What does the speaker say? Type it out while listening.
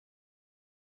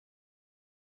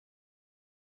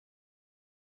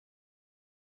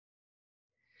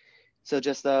So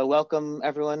just welcome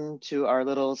everyone to our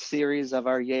little series of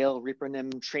our Yale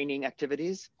Repronym training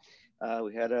activities.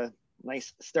 We had a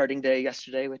nice starting day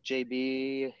yesterday with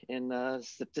JB in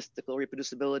statistical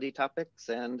reproducibility topics,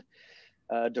 and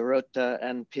Dorota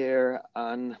and Pierre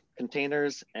on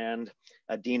containers, and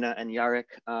Dina and Yarek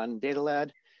on DataLad.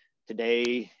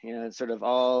 Today, sort of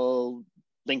all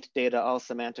linked data, all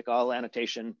semantic, all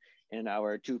annotation in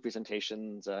our two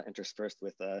presentations, interspersed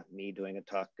with me doing a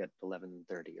talk at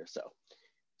 11:30 or so.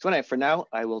 So anyway, for now,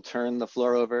 I will turn the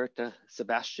floor over to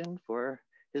Sebastian for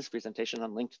his presentation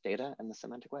on linked data and the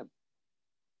semantic web.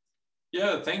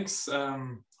 Yeah, thanks.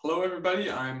 Hello, everybody.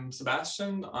 I'm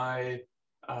Sebastian.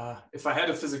 If I had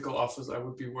a physical office, I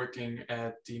would be working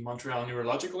at the Montreal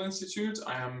Neurological Institute.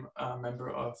 I am a member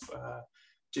of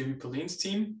JB Pauline's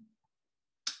team.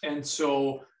 And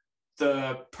so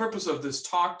the purpose of this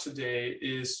talk today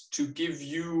is to give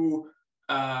you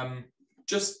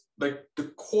just like the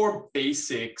core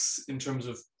basics in terms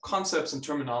of concepts and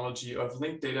terminology of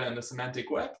linked data and the semantic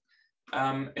web.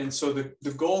 And so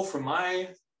the goal for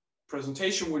my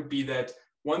presentation would be that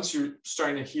once you're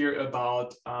starting to hear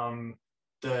about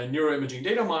the neuroimaging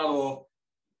data model,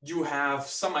 you have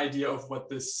some idea of what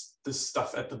this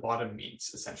stuff at the bottom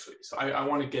means, essentially. So I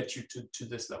want to get you to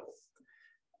this level.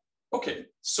 Okay,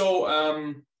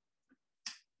 so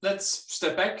let's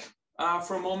step back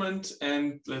for a moment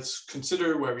and let's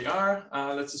consider where we are.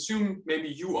 Let's assume maybe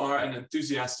you are an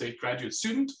enthusiastic graduate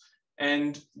student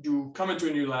and you come into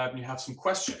a new lab and you have some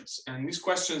questions. And these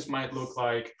questions might look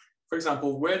like, for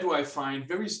example, where do I find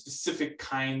very specific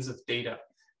kinds of data?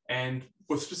 And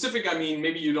with specific, I mean,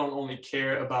 maybe you don't only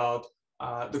care about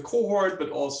the cohort, but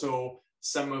also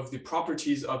some of the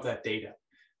properties of that data.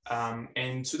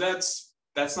 And so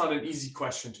that's not an easy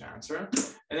question to answer.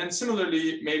 And then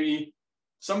similarly, maybe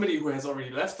somebody who has already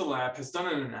left the lab has done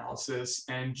an analysis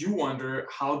and you wonder,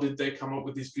 how did they come up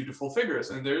with these beautiful figures?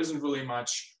 And there isn't really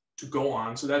much to go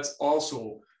on. So that's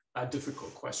also a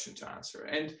difficult question to answer.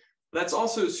 And let's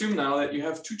also assume now that you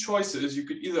have two choices. You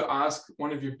could either ask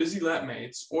one of your busy lab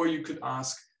mates, or you could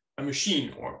ask a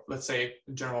machine, or let's say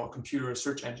in general, a computer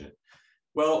search engine.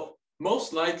 Well,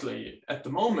 most likely at the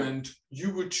moment,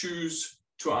 you would choose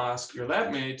to ask your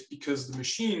lab mate because the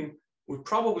machine would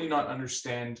probably not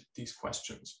understand these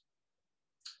questions.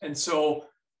 And so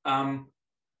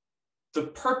the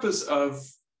purpose of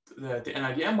the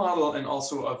NIDM model and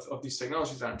also of these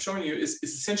technologies that I'm showing you is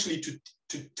essentially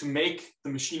to make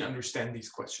the machine understand these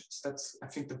questions. That's, I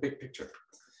think, the big picture.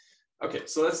 Okay,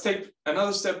 so let's take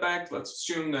another step back. Let's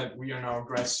assume that we are now a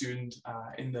grad student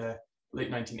in the late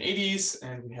 1980s,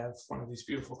 and we have one of these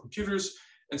beautiful computers.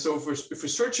 And so if we're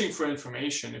searching for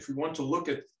information, if we want to look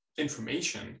at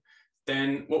information,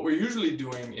 then what we're usually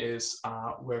doing is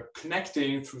we're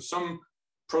connecting through some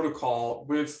protocol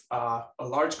with a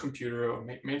large computer or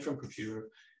mainframe computer.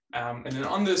 And then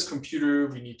on this computer,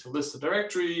 we need to list a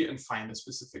directory and find a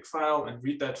specific file and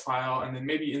read that file. And then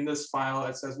maybe in this file,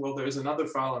 it says, well, there is another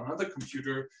file on another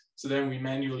computer. So then we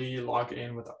manually log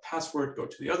in with a password, go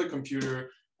to the other computer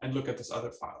and look at this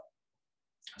other file.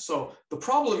 So the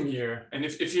problem here, and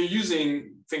if you're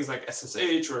using things like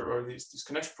SSH or these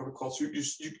connection protocols, you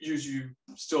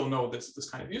still know this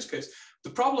kind of use case. The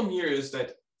problem here is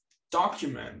that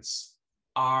documents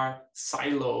are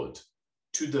siloed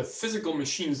to the physical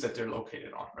machines that they're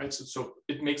located on, right? So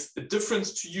it makes a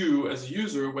difference to you as a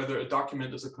user whether a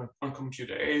document is on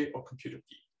computer A or computer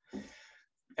B.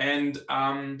 And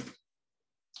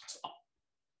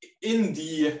in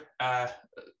the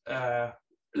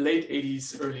late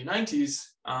 80s, early 90s,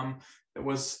 there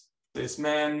was this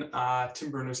man,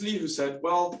 Tim Berners-Lee, who said,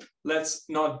 well, let's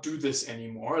not do this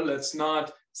anymore. Let's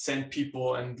not send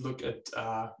people and look at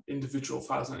individual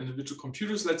files on individual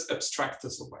computers. Let's abstract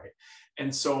this away.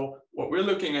 And so what we're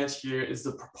looking at here is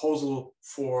the proposal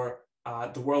for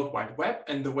the World Wide Web.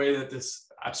 And the way that this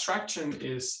abstraction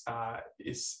is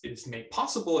made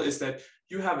possible is that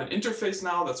you have an interface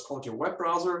now that's called your web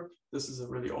browser. This is a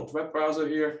really old web browser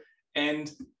here.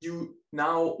 And you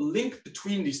now link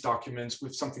between these documents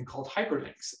with something called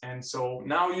hyperlinks. And so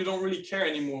now you don't really care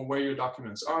anymore where your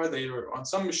documents are. They are on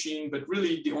some machine, but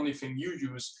really the only thing you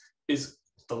use is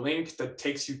the link that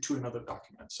takes you to another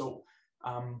document. So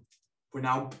we're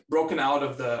now broken out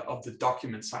of the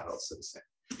document silos, so to say.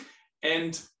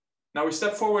 And now we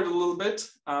step forward a little bit.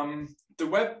 The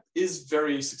web is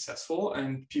very successful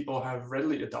and people have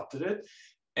readily adopted it.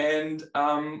 And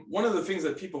one of the things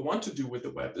that people want to do with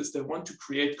the web is they want to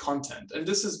create content. And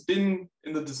this has been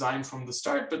in the design from the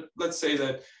start, but let's say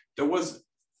that there was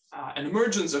an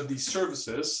emergence of these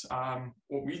services,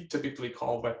 what we typically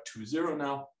call Web 2.0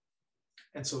 now.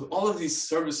 And so all of these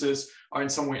services are in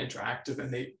some way interactive,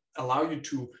 and they allow you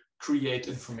to create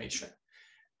information.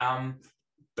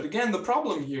 But again, the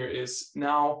problem here is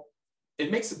now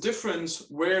it makes a difference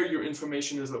where your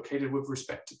information is located with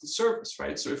respect to the service,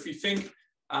 right? So if we think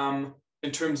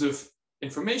in terms of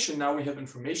information, now we have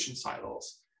information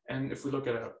silos. And if we look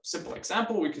at a simple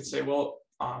example, we could say, well,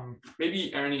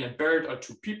 maybe Ernie and Bert are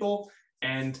two people,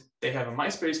 and they have a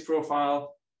MySpace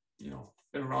profile,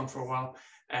 been around for a while.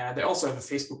 They also have a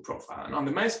Facebook profile. And on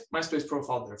the MySpace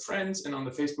profile, they're friends, and on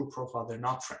the Facebook profile, they're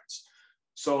not friends.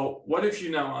 So what if you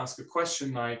now ask a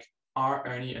question like, are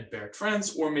Ernie and Bert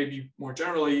friends? Or maybe more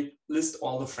generally, list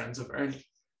all the friends of Ernie,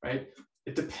 right?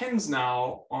 It depends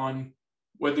now on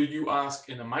whether you ask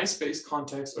in a MySpace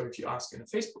context or if you ask in a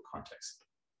Facebook context.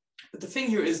 But the thing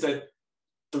here is that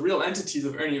the real entities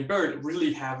of Ernie and Bert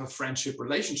really have a friendship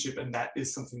relationship, and that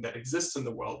is something that exists in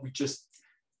the world. We just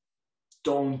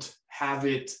don't have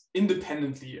it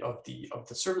independently of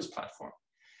the service platform.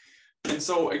 And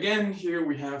so again, here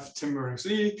we have Tim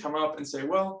Berners-Lee come up and say,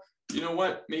 well, you know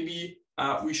what, maybe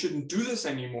we shouldn't do this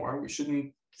anymore. We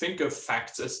shouldn't think of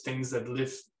facts as things that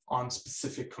live on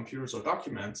specific computers or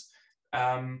documents.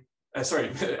 On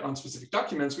specific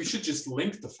documents, we should just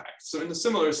link the facts. So in a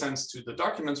similar sense to the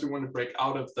documents, we want to break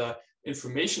out of the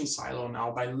information silo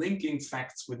now by linking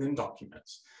facts within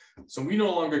documents. So we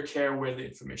no longer care where the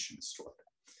information is stored.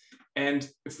 And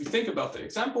if we think about the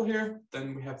example here,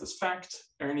 then we have this fact,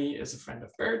 Ernie is a friend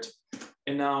of Bert.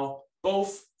 And now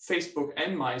both Facebook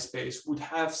and MySpace would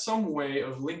have some way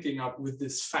of linking up with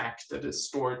this fact that is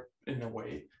stored in a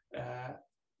way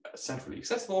centrally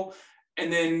accessible.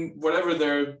 And then whatever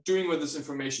they're doing with this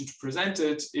information to present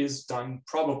it is done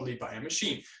probably by a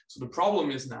machine. So the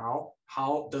problem is now,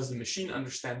 how does the machine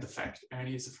understand the fact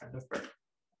Ernie is a friend of Bert?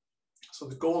 So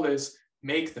the goal is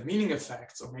make the meaning of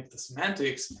facts, or make the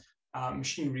semantics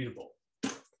machine readable.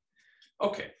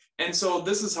 Okay, and so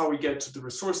this is how we get to the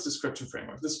resource description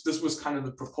framework. This was kind of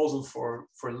the proposal for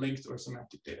linked or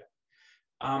semantic data.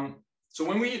 So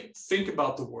when we think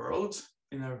about the world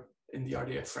in the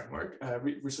RDF framework,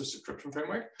 resource description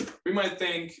framework, we might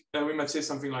say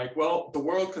something like, well, the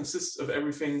world consists of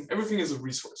everything. Everything is a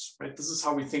resource, right? This is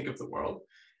how we think of the world.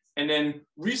 And then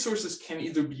resources can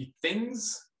either be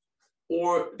things,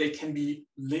 or they can be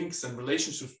links and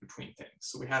relationships between things.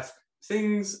 So we have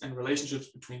things and relationships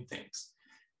between things.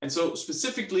 And so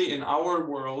specifically in our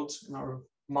world, in our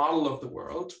model of the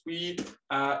world, we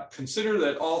consider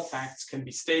that all facts can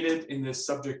be stated in this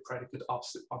subject, predicate,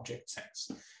 object sense.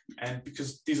 And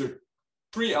because these are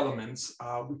three elements,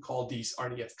 we call these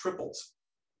RDF triples.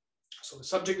 So the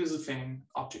subject is a thing,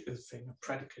 object is a thing, a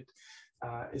predicate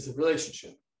is a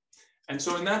relationship. And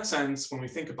so in that sense, when we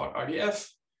think about RDF,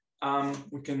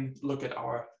 we can look at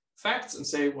our facts and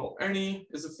say, well, Ernie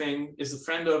is a thing, is a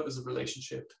friend of, is a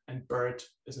relationship, and Bert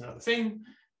is another thing.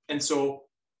 And so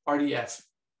RDF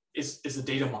is a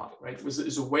data model, right?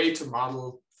 Is a way to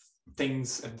model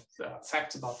things and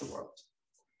facts about the world.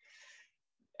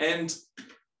 And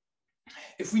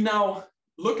if we now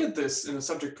look at this in a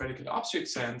subject predicate object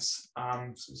sense,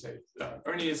 so we say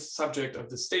Ernie is subject of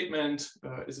this statement,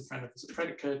 is a friend of, is a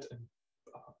predicate, and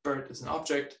Bert is an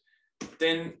object,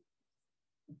 then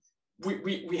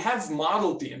we have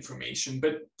modeled the information,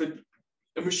 but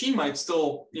a machine might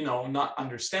still, not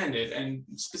understand it. And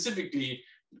specifically,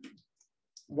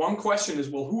 one question is,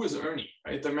 well, who is Ernie,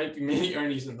 right? There might be many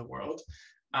Ernies in the world.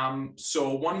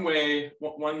 So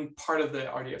one part of the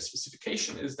RDF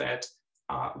specification is that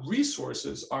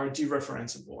resources are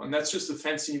dereferenceable. And that's just a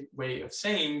fancy way of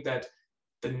saying that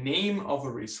the name of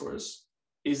a resource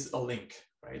is a link,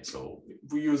 right? So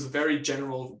we use a very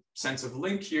general sense of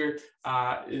link here.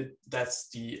 That's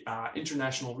the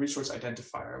International Resource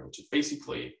Identifier, which is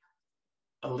basically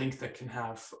a link that can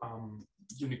have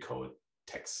Unicode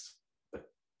text. But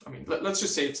I mean, let's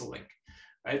just say it's a link,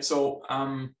 right? So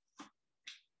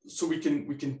so we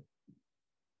can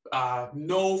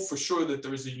know for sure that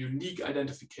there is a unique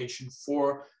identification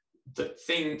for the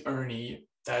thing Ernie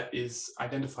that is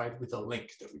identified with a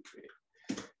link that we create.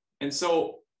 And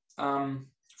so,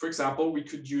 for example, we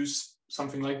could use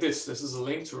something like this. This is a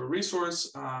link to a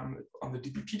resource on the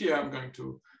DBpedia. I'm going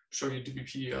to show you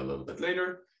DBpedia a little bit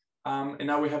later. And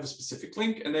now we have a specific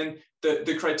link. And then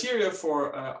the criteria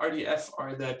for RDF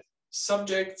are that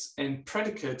subjects and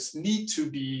predicates need to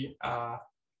be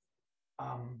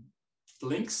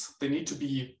links. They need to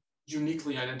be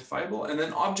uniquely identifiable. And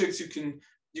then objects, you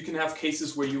can have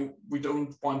cases where we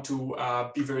don't want to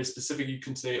be very specific. You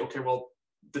can say, okay, well,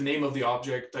 the name of the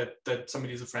object that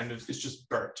somebody is a friend of is just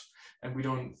Bert, and we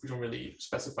don't really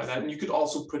specify that. And you could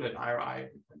also put an IRI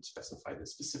and specify the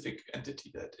specific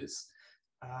entity that is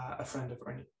a friend of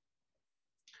Ernie.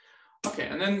 Okay,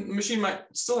 and then the machine might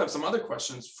still have some other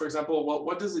questions. For example, well,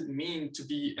 what does it mean to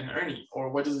be an Ernie, or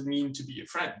what does it mean to be a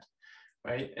friend,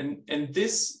 right? And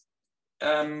this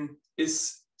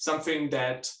is something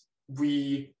that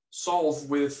we solve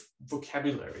with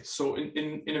vocabulary. So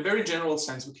in a very general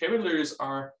sense, vocabularies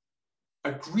are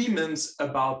agreements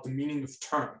about the meaning of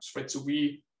terms, right? So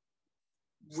we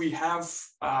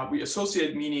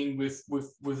associate meaning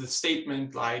with a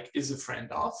statement like "is a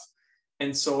friend of,"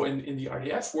 and so in the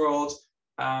RDF world,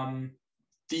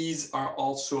 these are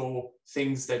also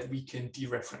things that we can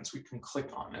dereference, we can click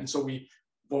on. And so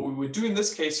what we would do in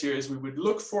this case here is we would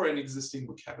look for an existing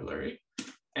vocabulary,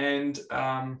 and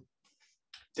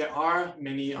there are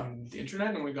many on the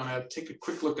internet, and we're going to take a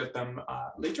quick look at them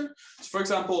later. So for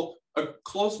example, a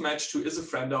close match to "is a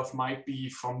friend of" might be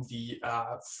from the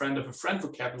friend of a friend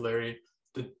vocabulary,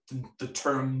 the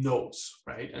term knows,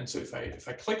 right? And so if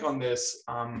I click on this,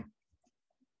 I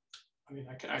mean,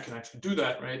 I can actually do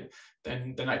that, right?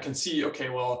 Then I can see, okay,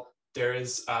 well, there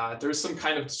is some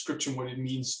kind of description what it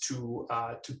means to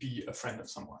be a friend of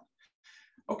someone.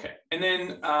 Okay, and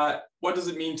then what does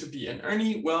it mean to be an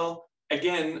Ernie? Well,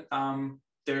 again,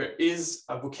 there is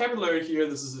a vocabulary here.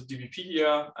 This is a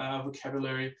DBpedia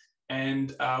vocabulary,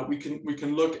 and we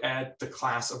can look at the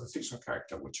class of a fictional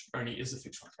character, which Ernie is a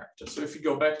fictional character. So if you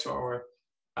go back to our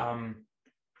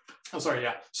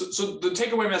So the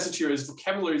takeaway message here is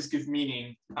vocabularies give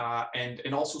meaning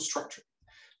and also structure.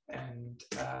 And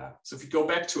so if you go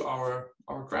back to our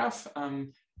graph,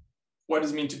 what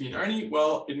does it mean to be an Ernie?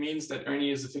 Well, it means that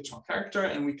Ernie is a fictional character,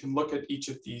 and we can look at each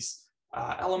of these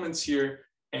elements here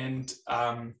and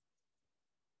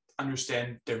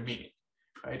understand their meaning,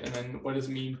 right? And then what does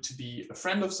it mean to be a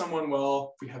friend of someone?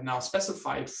 Well, we have now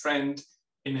specified friend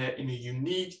in a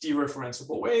unique,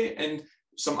 dereferenceable way, and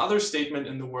some other statement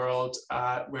in the world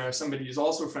where somebody is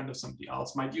also a friend of somebody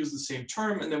else might use the same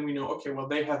term, and then we know, okay, well,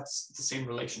 they have the same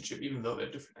relationship, even though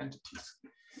they're different entities.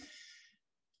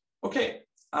 Okay,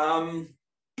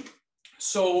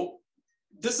 so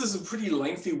this is a pretty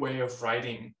lengthy way of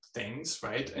writing things,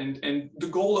 right? And the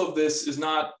goal of this is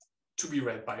not to be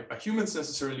read by humans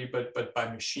necessarily, but by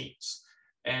machines.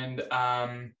 And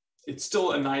it's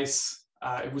still a nice,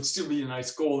 it would still be a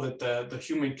nice goal that the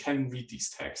human can read these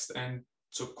texts. And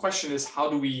so the question is, how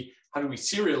do we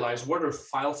serialize? What are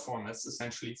file formats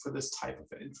essentially for this type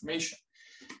of information?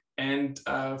 And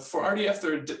for RDF,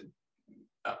 there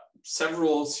are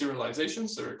several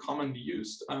serializations that are commonly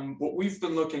used. What we've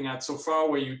been looking at so far,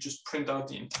 where you just print out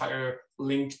the entire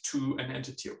link to an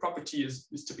entity or property, is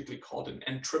typically called an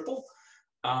N-triple.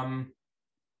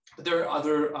 But there are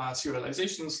other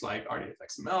serializations like RDF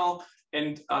XML.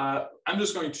 And I'm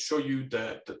just going to show you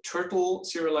the turtle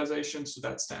serialization. So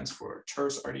that stands for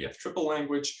terse RDF triple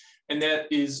language. And that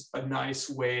is a nice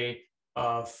way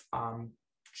of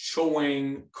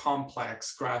showing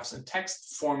complex graphs and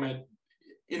text format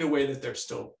in a way that they're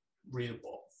still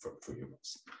readable for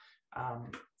humans.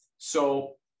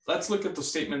 So let's look at the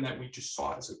statement that we just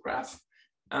saw as a graph.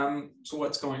 So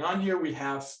what's going on here? We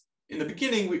have, in the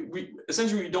beginning, we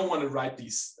essentially don't want to write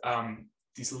these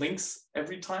links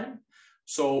every time.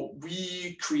 So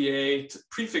we create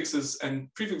prefixes,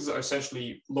 and prefixes are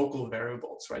essentially local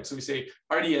variables, right? So we say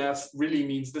RDF really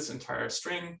means this entire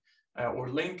string or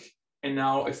link. And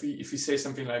now if we say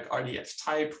something like RDF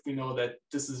type, we know that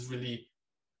this is really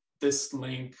this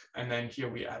link, and then here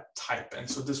we add type. And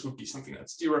so this would be something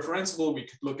that's dereferenceable. We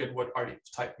could look at what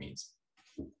RDF type means.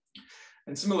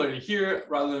 And similarly here,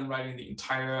 rather than writing the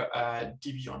entire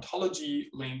DB ontology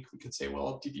link, we could say,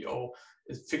 well, DBO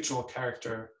is fictional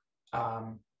character,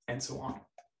 and so on.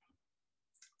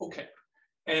 Okay,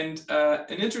 and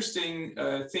an interesting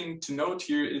thing to note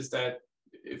here is that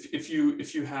if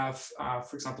you have,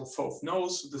 for example, FOF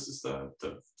knows, so this is the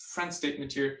friend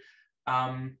statement here,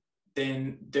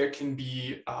 then there can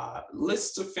be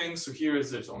lists of things. So here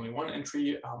there's only one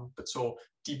entry, but so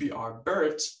DBR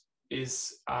BERT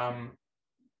is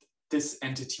this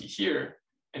entity here,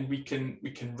 and we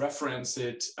can reference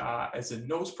it as a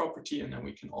knows property, and then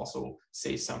we can also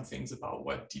say some things about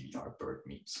what DBR BERT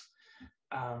means.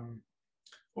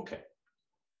 Okay,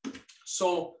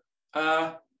 so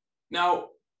now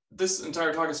this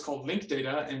entire talk is called link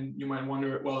data, and you might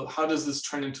wonder, well, how does this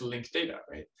turn into link data,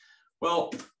 right?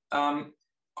 Well,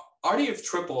 RDF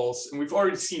triples, and we've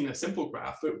already seen a simple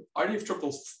graph, but RDF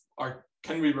triples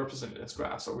can be represented as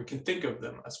graphs, or we can think of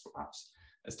them as graphs,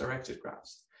 as directed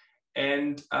graphs.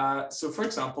 And so, for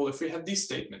example, if we have these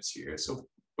statements here, so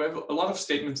we have a lot of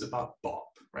statements about Bob,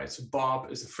 right? So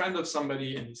Bob is a friend of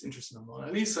somebody, and he's interested in Mona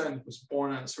Lisa, and he was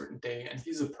born on a certain day, and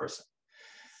he's a person.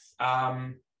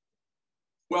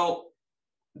 Well,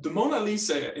 the Mona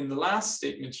Lisa in the last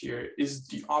statement here is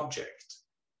the object,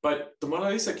 but the Mona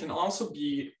Lisa can also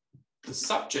be the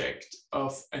subject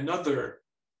of another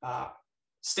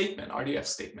statement, RDF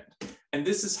statement. And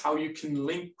this is how you can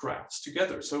link graphs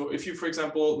together. So if you, for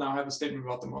example, now have a statement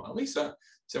about the Mona Lisa,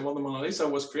 say, well, the Mona Lisa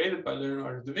was created by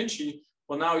Leonardo da Vinci.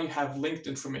 Well, now you have linked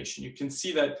information. You can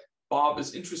see that Bob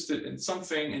is interested in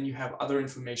something and you have other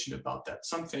information about that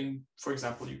something. For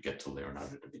example, you get to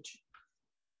Leonardo da Vinci.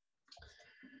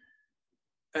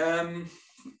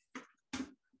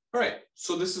 All right,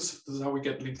 so this is how we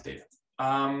get linked data.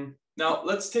 Now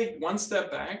let's take one step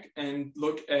back and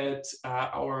look at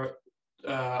our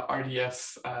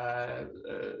RDF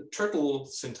turtle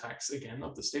syntax again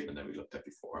of the statement that we looked at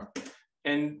before.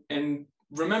 And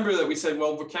remember that we said,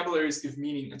 well, vocabularies give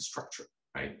meaning and structure,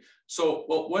 right? So,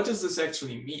 well, what does this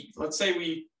actually mean? Let's say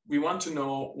we want to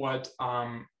know what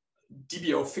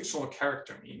DBO fictional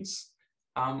character means.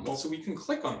 Well, so we can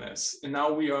click on this, and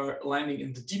now we are landing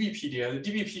in the DBpedia.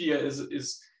 The DBpedia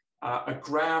is a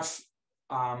graph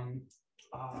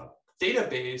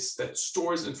database that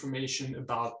stores information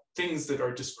about things that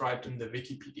are described in the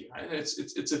Wikipedia, and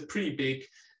it's a pretty big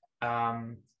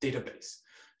database.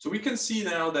 So we can see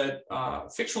now that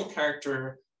fictional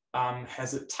character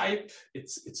has a type.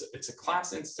 It's a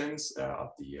class instance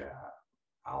of the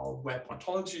our web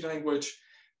ontology language.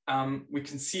 We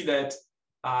can see that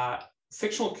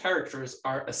fictional characters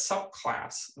are a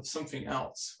subclass of something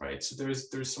else, right? So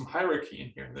there's some hierarchy in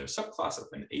here. There's a subclass of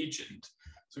an agent.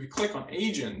 So if we click on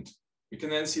agent, we can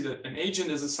then see that an agent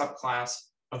is a subclass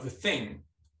of a thing.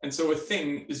 And so a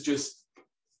thing is just,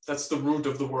 that's the root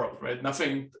of the world, right?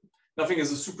 Nothing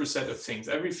is a superset of things.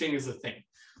 Everything is a thing.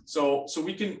 So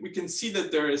we can see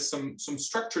that there is some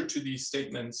structure to these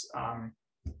statements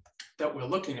that we're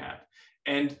looking at.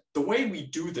 And the way we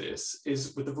do this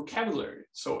is with the vocabulary.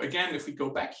 So again, if we go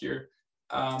back here,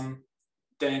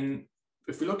 then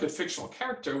if we look at fictional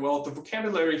character, well, the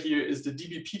vocabulary here is the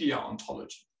DBpedia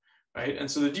ontology, right? And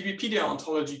so the DBpedia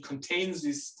ontology contains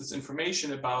this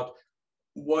information about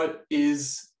what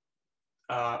does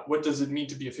it mean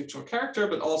to be a fictional character,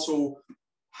 but also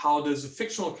how does a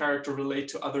fictional character relate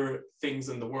to other things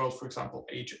in the world, for example,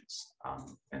 agents.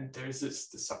 And there's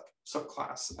this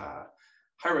subclass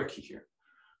hierarchy here.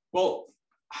 Well,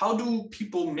 how do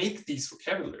people make these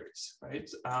vocabularies, right?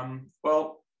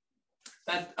 Well,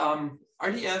 that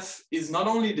RDF is not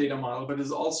only a data model, but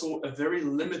is also a very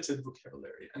limited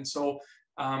vocabulary. And so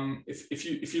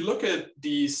if you look at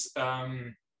these,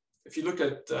 if you look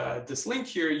at this link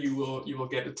here, you will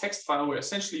get a text file where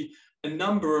essentially a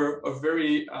number of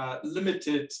very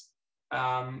limited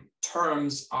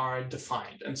terms are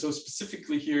defined. And so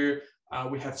specifically here,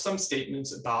 we have some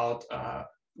statements about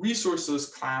resources,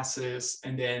 classes,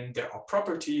 and then there are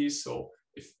properties. So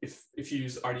if you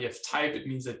use RDF type, it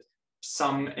means that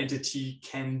some entity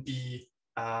can be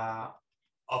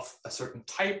of a certain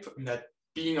type, and that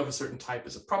being of a certain type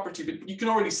is a property. But you can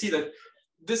already see that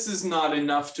this is not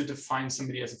enough to define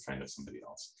somebody as a friend of somebody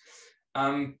else.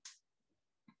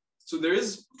 So there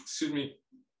is, excuse me,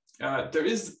 there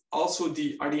is also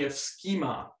the RDF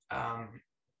schema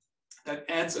that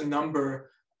adds a number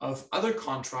of other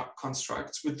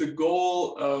constructs with the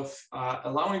goal of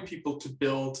allowing people to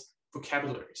build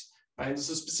vocabularies, right?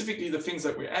 So specifically the things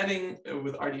that we're adding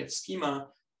with RDF schema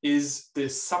is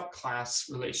this subclass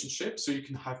relationship. So you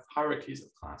can have hierarchies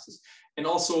of classes, and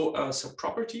also a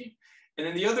subproperty. And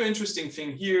then the other interesting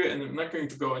thing here, and I'm not going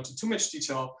to go into too much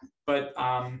detail, but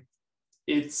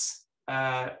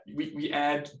we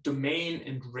add domain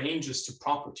and ranges to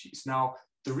properties. Now,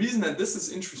 the reason that this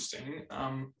is interesting,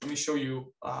 let me show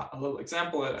you a little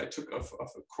example that I took of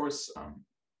a course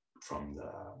from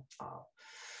the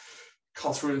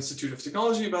Karlsruhe Institute of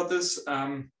Technology about this.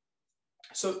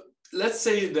 So let's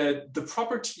say that the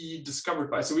property discovered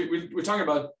by, so we're talking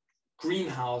about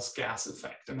greenhouse gas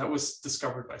effect, and that was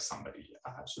discovered by somebody,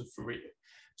 so Fourier.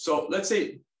 So let's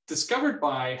say discovered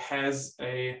by has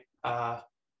a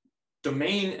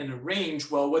domain and a range.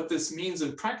 Well, what this means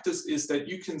in practice is that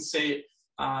you can say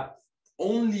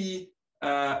only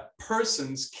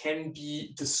persons can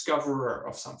be discoverer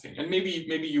of something. And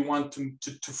maybe you want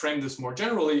to frame this more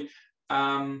generally,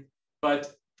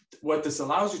 but what this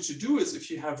allows you to do is if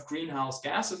you have greenhouse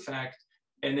gas effect,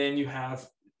 and then you have,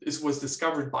 this was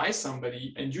discovered by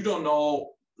somebody, and you don't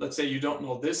know, let's say you don't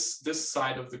know this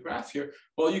side of the graph here,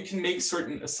 well, you can make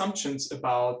certain assumptions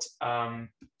about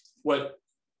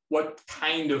what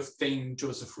kind of thing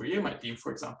Joseph Fourier might be,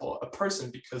 for example, a person,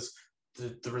 because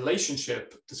the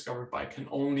relationship discovered by can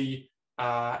only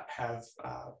have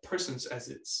persons as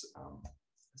its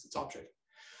object.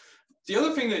 the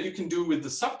other thing that you can do with the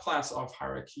subclass of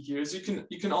hierarchy here is you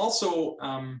can also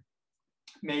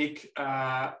make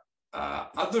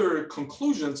other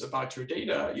conclusions about your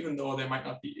data, even though they might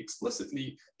not be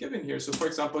explicitly given here. So for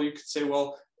example, you could say,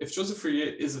 well, if Joseph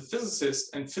Fourier is a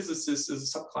physicist and physicist is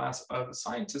a subclass of a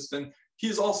scientist, then he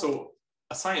is also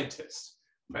a scientist,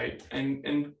 right?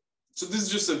 And so this is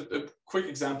just a quick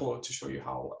example to show you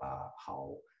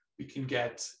how we can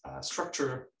get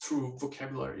structure through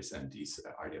vocabularies and these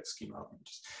RDF schema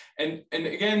elements. And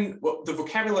again, the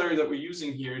vocabulary that we're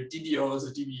using here, DBO is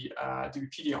a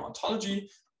DBpedia ontology,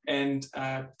 and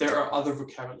there are other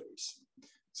vocabularies.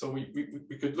 So we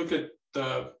could look at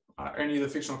the Ernie, the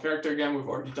fictional character again. We've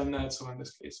already done that. So in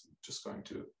this case, I'm just going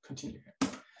to continue here.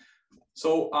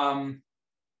 So,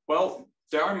 well,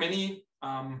 there are many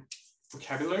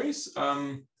vocabularies,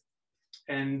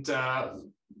 and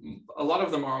a lot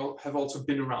of them have also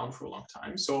been around for a long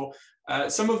time. So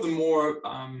some of the more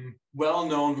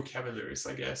well-known vocabularies,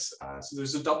 I guess. So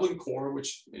there's a Dublin core,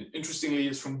 which interestingly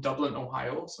is from Dublin,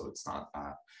 Ohio. So it's not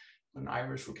an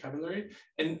Irish vocabulary.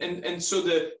 And so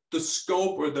the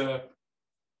scope or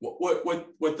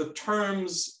what the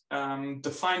terms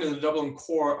defined in the Dublin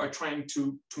core are trying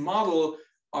to model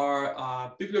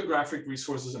are bibliographic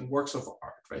resources and works of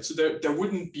art, right? So there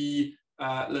wouldn't be,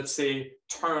 let's say,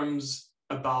 terms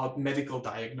about medical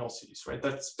diagnoses, right?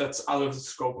 That's out of the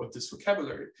scope of this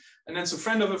vocabulary. And then so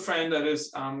friend of a friend, that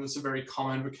is it's a very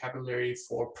common vocabulary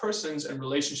for persons and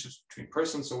relationships between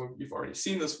persons. So we've already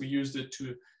seen this. We used it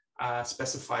to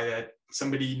specify that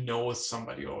somebody knows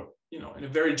somebody, or, you know, in a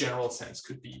very general sense,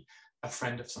 could be a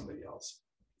friend of somebody else.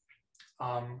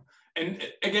 And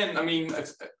again, I mean,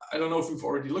 I don't know if we've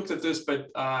already looked at this, but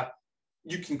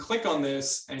you can click on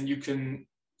this and you can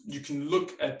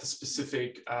look at the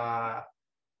specific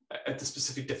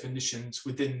definitions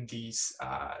within these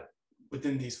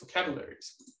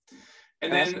vocabularies.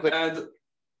 And then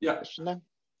yeah. Question there.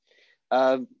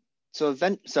 So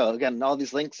again, all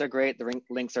these links are great. The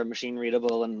links are machine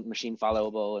readable and machine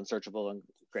followable and searchable and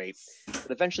great.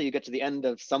 But eventually you get to the end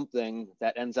of something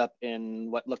that ends up in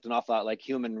what looked an awful lot like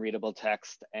human readable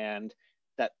text. And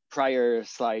that prior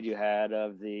slide you had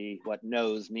of what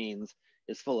knows means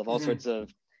is full of all sorts of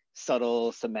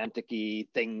subtle semantic-y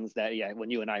things that, yeah,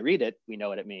 when you and I read it, we know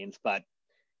what it means, but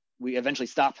we eventually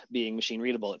stop being machine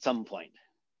readable at some point.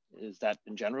 Is that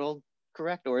in general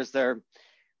correct? Or is there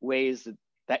ways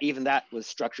that even that was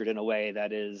structured in a way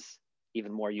that is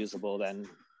even more usable than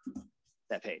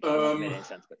that page? That made any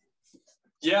sense, but.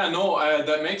 Yeah, no,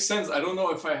 that makes sense. I don't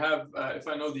know if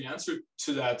I know the answer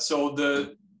to that. So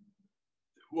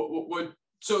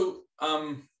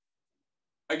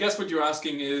I guess what you're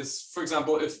asking is, for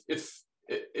example,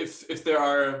 if there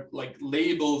are like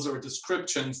labels or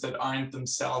descriptions that aren't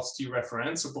themselves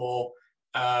dereferenceable,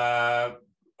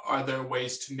 are there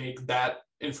ways to make that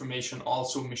information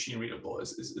also machine readable?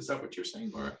 Is that what you're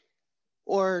saying,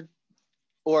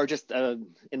 or just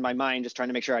in my mind, just trying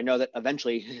to make sure I know that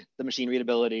eventually the machine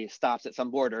readability stops at some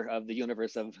border of the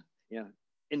universe of, you know,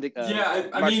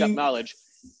 marked up knowledge.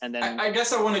 And then I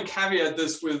guess I want to caveat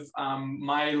this with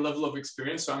my level of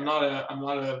experience. So I'm not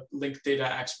a linked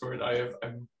data expert.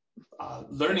 I'm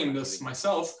learning this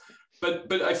myself.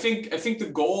 But I think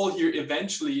the goal here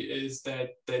eventually is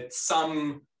that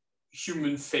some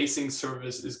human-facing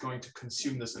service is going to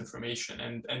consume this information,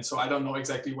 and so I don't know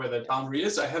exactly where that boundary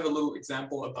is. I have a little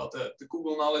example about the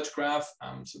Google Knowledge Graph.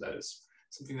 So that is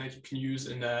something that you can use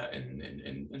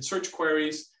in search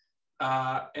queries,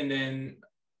 and then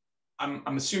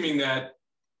I'm assuming that,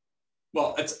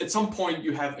 well, at some point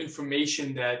you have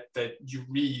information that you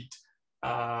read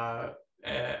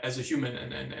as a human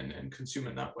and consume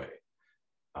in that way.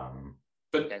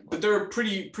 But there are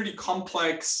pretty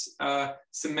complex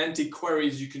semantic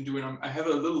queries you can do, and I have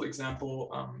a little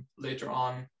example later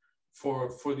on for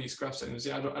these graph segments.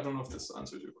 Yeah, I don't know if this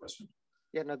answers your question.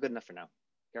 Yeah, no, good enough for now.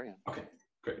 Carry on. Okay,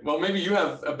 great. Well, maybe you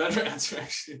have a better answer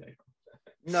actually.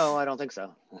 No, I don't think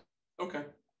so. Okay.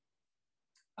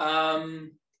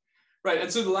 Right,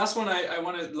 and so the last one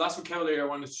the last vocabulary I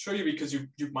wanted to show you, because you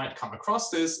might come across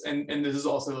this, and this is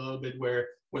also a little bit where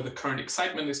the current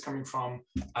excitement is coming from,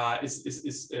 is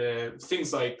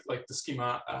things like the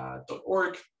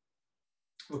schema.org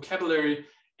vocabulary.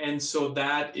 And so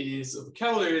that is a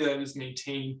vocabulary that is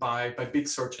maintained by big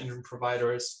search engine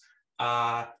providers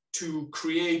to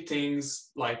create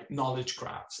things like knowledge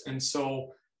graphs. And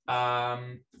so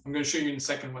I'm going to show you in a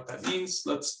second what that means.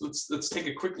 Let's take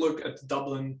a quick look at the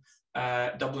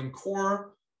Dublin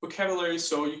core vocabulary.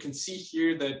 So you can see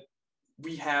here that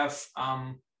we have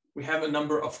a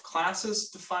number of classes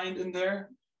defined in there.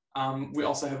 We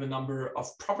also have a number of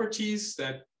properties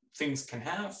that things can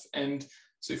have. And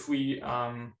so if we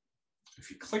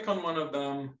click on one of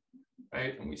them,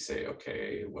 right, and we say,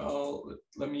 okay, well,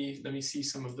 let me see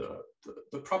some of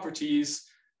the properties.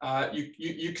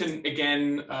 You can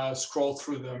again scroll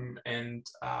through them and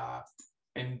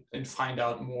find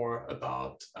out more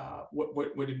about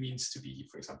what it means to be,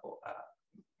 for example,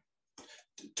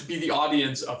 to be the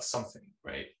audience of something,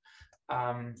 right?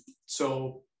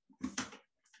 So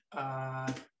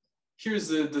here's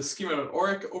the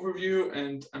schema.org overview,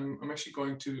 and I'm actually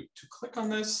going to click on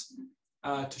this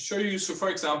to show you. So, for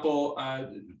example,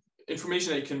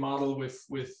 information that you can model with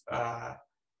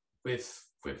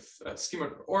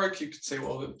schema.org, you could say,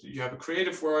 well, you have a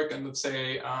creative work, and let's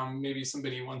say maybe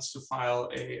somebody wants to file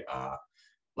a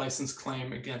license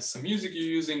claim against some music you're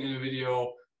using in a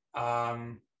video.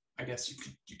 I guess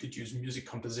you could use music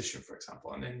composition, for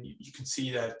example, and then you can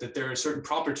see that there are certain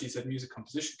properties that music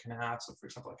composition can have. So, for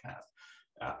example, I can have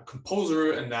a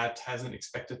composer, and that has an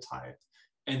expected type,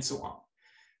 and so on.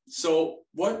 So,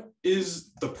 what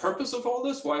is the purpose of all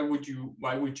this? Why would you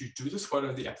do this? What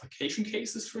are the application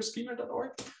cases for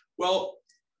schema.org? Well,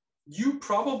 you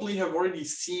probably have already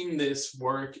seen this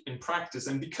work in practice,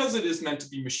 and because it is meant to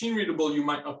be machine readable, you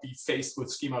might not be faced with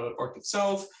schema.org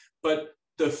itself, but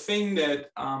the thing that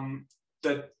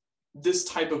that this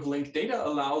type of linked data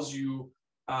allows you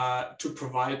to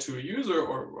provide to a user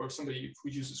or somebody who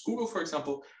uses Google, for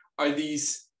example, are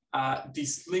these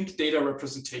linked data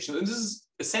representations. And this is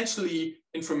essentially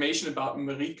information about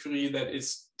Marie Curie that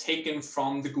is taken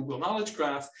from the Google Knowledge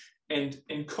Graph and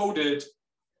encoded,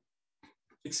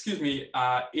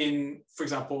 in, for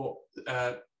example,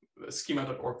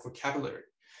 schema.org vocabulary.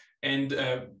 And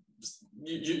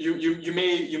you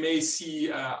may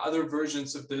see other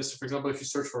versions of this. For example, if you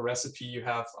search for a recipe, you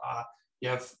have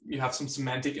some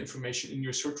semantic information in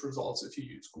your search results if you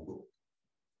use Google.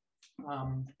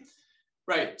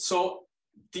 Right. So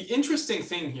the interesting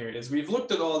thing here is we've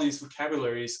looked at all these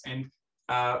vocabularies, and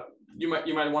you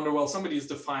might wonder, well, somebody has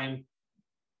defined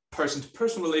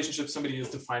person-to-person relationships, somebody has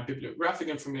defined bibliographic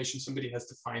information, somebody has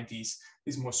defined these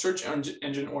more search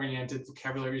engine-oriented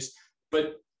vocabularies,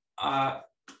 but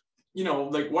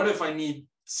like, what if I need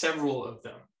several of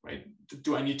them, right?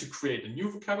 Do I need to create a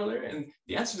new vocabulary? And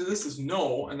the answer to this is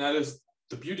no, and that is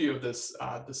the beauty of this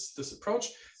this approach,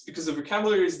 because the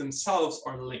vocabularies themselves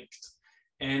are linked.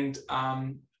 And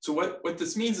so what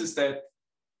this means is that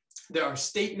there are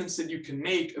statements that you can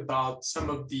make about some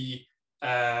of the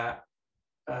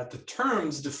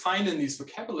terms defined in these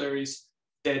vocabularies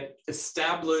that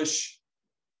establish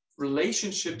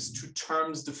relationships to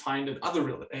terms defined in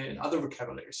other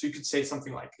vocabularies. So you could say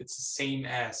something like it's the same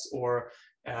as, or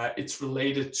it's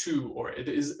related to, or it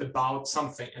is about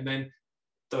something. And then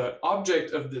the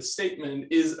object of this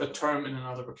statement is a term in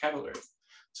another vocabulary.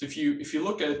 So if you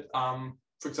look at,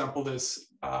 for example, this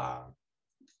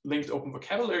linked open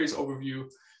vocabularies overview,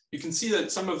 you can see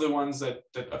that some of the ones that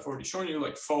I've already shown you,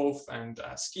 like FOF and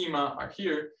schema, are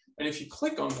here. And if you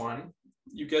click on one,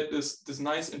 you get this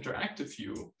nice interactive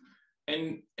view.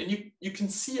 And you can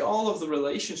see all of the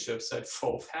relationships that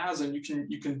FOF has, and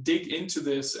you can dig into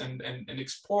this and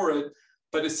explore it.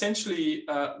 But essentially,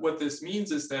 what this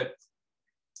means is that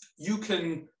you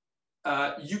can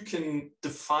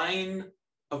define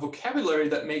a vocabulary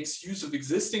that makes use of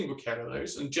existing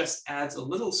vocabularies and just adds a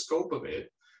little scope of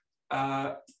it,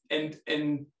 and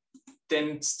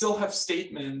then still have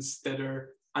statements that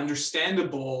are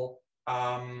understandable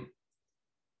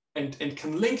and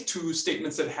can link to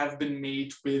statements that have been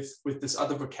made with this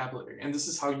other vocabulary. And this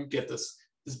is how you get this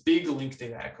big linked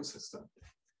data ecosystem.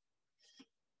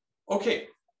 Okay,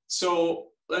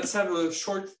 so let's have a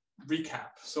short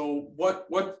recap. So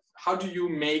how do you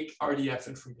make RDF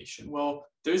information? Well,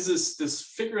 there's this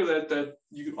figure that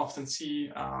you often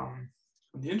see on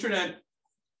the internet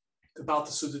about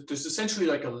this. So there's essentially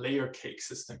like a layer cake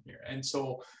system here. And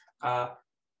so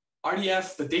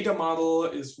RDF, the data model,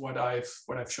 is what I've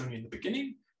shown you in the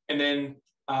beginning. And then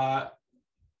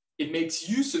it makes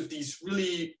use of these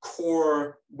really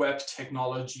core web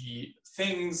technology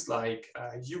things like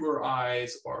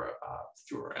URIs or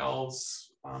URLs.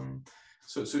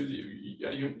 So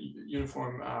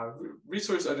uniform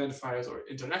resource identifiers or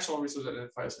international resource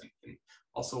identifiers, and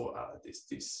also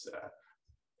these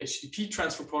HTTP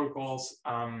transfer protocols,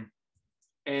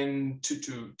 and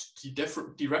to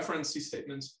dereference these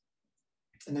statements.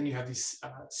 And then you have these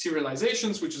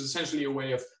serializations, which is essentially a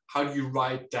way of how do you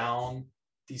write down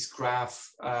these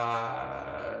graph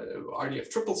RDF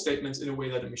triple statements in a way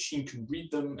that a machine can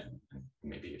read them and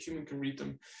maybe a human can read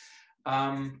them.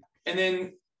 And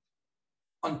then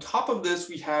on top of this,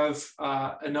 we have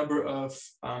a number of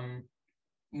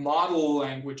model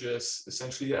languages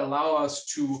essentially that allow us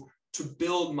to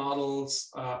build models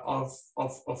of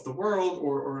the world,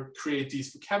 or create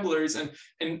these vocabularies.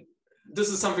 And this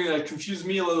is something that confused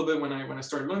me a little bit when I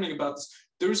started learning about this.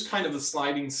 There's kind of a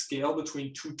sliding scale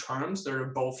between two terms that are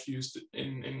both used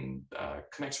in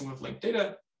connection with linked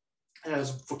data,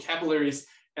 as vocabularies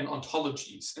and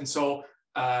ontologies. And so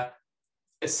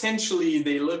essentially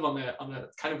they live on a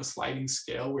kind of a sliding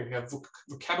scale, where you have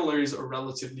vocabularies are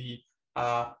relatively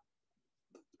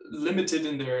limited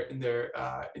in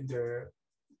their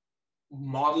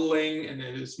modeling, and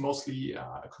it is mostly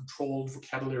a controlled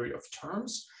vocabulary of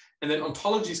terms. And then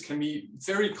ontologies can be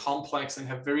very complex and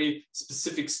have very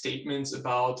specific statements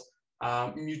about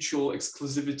mutual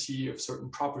exclusivity of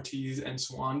certain properties and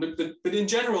so on. But in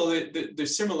general, they're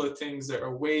similar things. There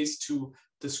are ways to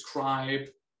describe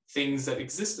things that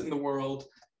exist in the world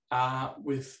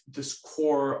with this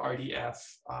core RDF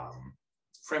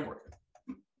framework.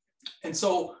 And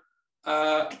so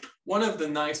one of the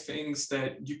nice things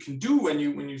that you can do when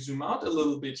you zoom out a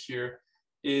little bit here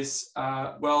is,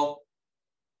 well,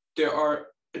 there are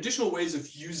additional ways of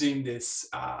using this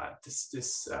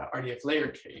RDF layer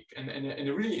cake, and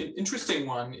a really interesting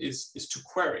one is to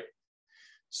query.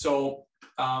 So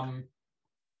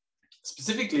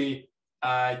specifically,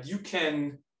 you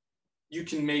can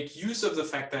make use of the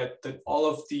fact that all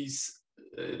of these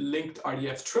linked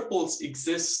RDF triples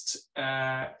exist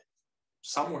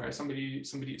somewhere. Somebody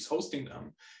is hosting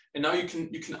them, and now you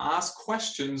can ask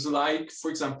questions like, for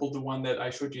example, the one that I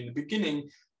showed you in the beginning,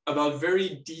 about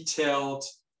very detailed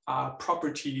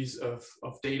properties of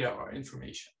data or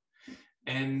information.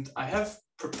 And I have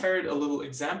prepared a little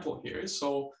example here.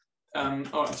 So,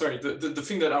 oh, I'm sorry, the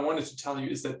thing that I wanted to tell you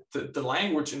is that the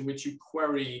language in which you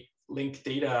query linked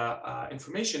data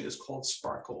information is called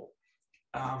Sparkle.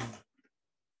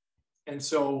 And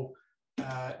so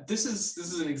this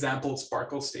is an example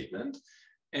Sparkle statement.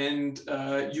 And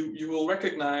you will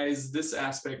recognize this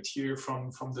aspect here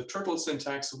from the turtle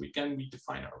syntax. So again, we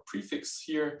define our prefix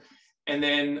here, and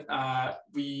then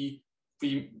we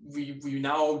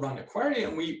now run a query,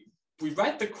 and we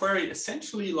write the query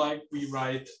essentially like we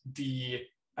write the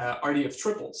RDF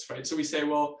triples, right? So we say,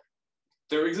 well,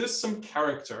 there exists some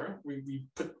character. We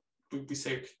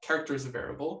say character is a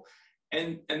variable,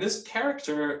 and this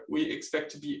character we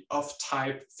expect to be of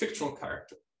type fictional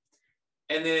character,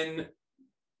 and then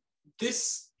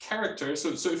this character, so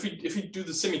if we do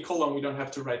the semicolon, we don't have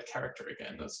to write character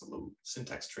again. That's a little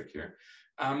syntax trick here.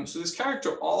 So this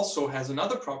character also has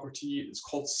another property. It's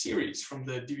called series from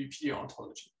the DBpedia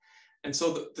ontology. And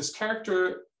so this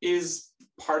character is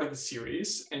part of the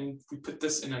series, and we put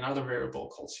this in another variable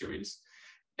called series.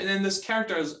 And then this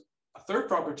character has a third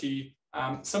property.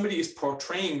 Somebody is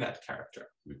portraying that character.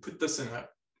 We put this in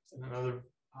another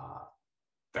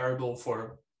variable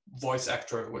for voice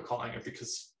actor, we're calling it,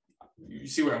 because you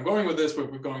see where I'm going with this.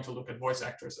 We're going to look at voice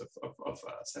actors of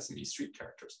Sesame Street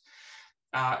characters.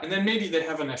 And then maybe they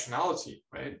have a nationality,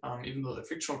 right? Even though they're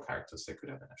fictional characters, they could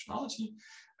have a nationality.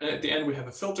 And at the end, we have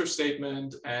a filter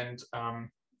statement. And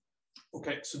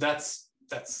okay, so that's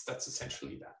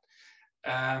essentially that.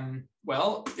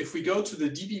 Well, if we go to the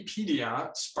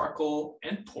DBpedia Sparkle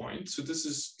endpoint, so this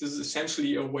is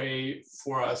essentially a way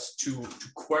for us to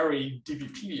query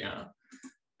DBpedia.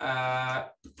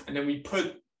 And then we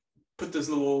put this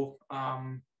little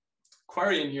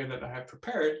query in here that I have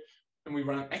prepared, and we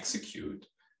run execute.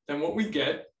 Then what we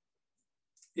get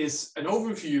is an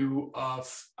overview of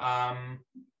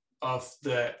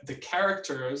the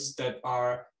characters that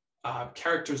are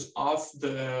characters of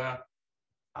the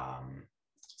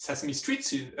Sesame Street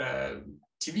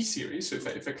TV series. So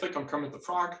if I click on Kermit the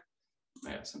Frog,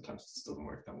 yeah, sometimes this doesn't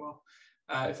work that well.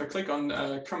 If I click on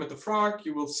Kermit the Frog,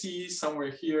 you will see somewhere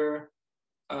here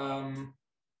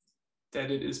that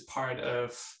it is part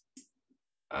of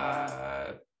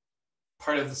the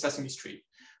Sesame Street,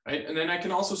 right? And then I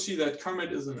can also see that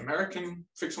Kermit is an American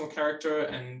fictional character,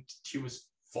 and he was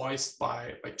voiced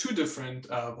by two different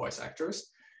voice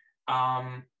actors.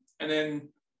 And then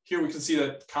here we can see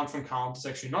that Count von Count is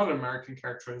actually not an American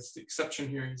character. It's the exception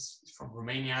here. He's from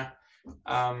Romania.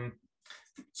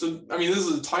 So, I mean, this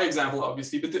is a toy example,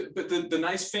 obviously, but the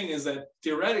nice thing is that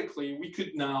theoretically, we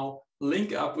could now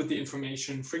link up with the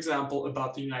information, for example,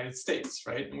 about the United States,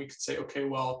 right? And we could say, okay,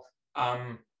 well,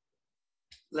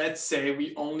 let's say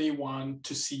we only want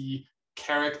to see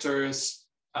characters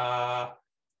that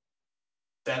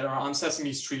are on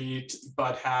Sesame Street,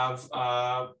 but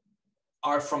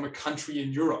are from a country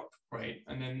in Europe, right?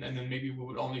 And then maybe we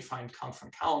would only find Count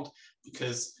von Count,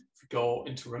 because if we go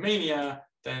into Romania,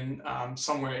 then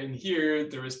somewhere in here,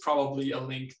 there is probably a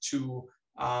link to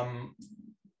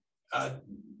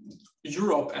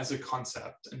Europe as a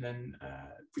concept, and then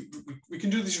we can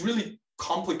do these really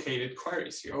complicated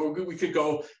queries here. Or we could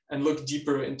go and look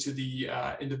deeper into the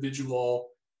individual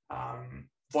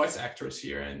voice actors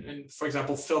here. And for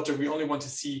example, filter, we only want to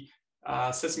see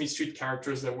Sesame Street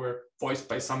characters that were voiced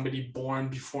by somebody born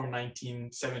before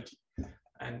 1970.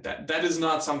 And that is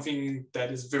not something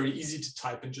that is very easy to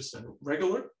type in just a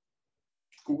regular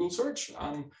Google search.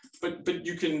 But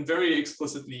you can very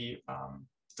explicitly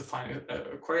define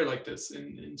a query like this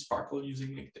in Sparkle using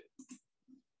LinkedIn.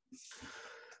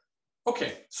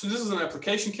 Okay, so this is an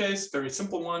application case, very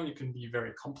simple one. You can be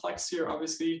very complex here,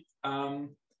 obviously.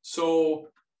 So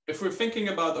if we're thinking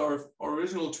about our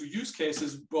original two use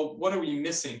cases, well, what are we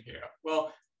missing here?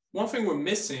 Well, one thing we're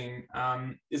missing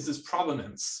is this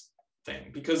provenance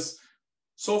thing, because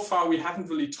so far we haven't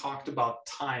really talked about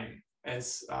time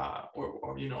as,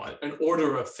 or you know, an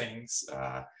order of things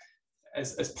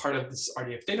as part of this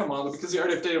RDF data model, because the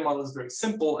RDF data model is very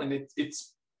simple and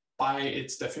it's by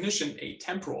its definition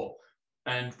atemporal.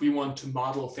 And we want to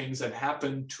model things that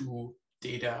happen to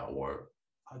data or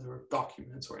other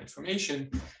documents or information.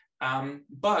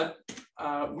 But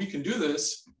we can do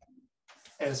this,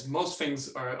 as most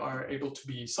things are able to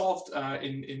be solved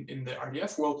in the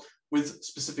RDF world, with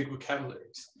specific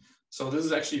vocabularies. So this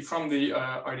is actually from the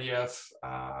RDF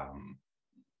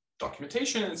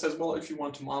documentation. It says, well, if you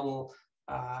want to model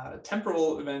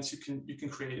temporal events, you can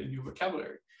create a new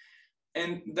vocabulary.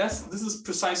 And this is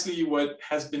precisely what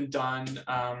has been done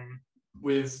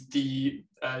with the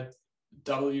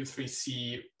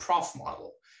W3C prof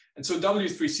model. And so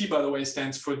W3C, by the way,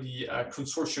 stands for the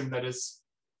consortium that is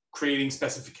creating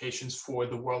specifications for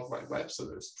the World Wide Web. So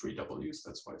there's 3 Ws,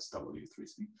 that's why it's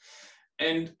W3C.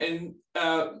 And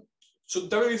so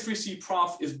W3C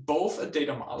prof is both a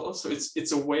data model. So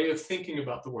it's a way of thinking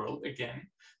about the world again.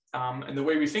 And the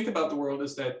way we think about the world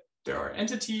is that there are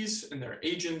entities and there are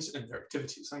agents and there are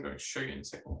activities. I'm going to show you in a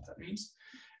second what that means.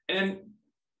 And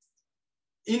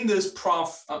in this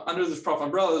prof, under this prof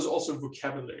umbrella, there's also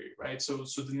vocabulary, right? So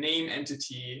the name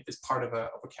entity is part of a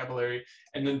vocabulary,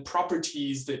 and then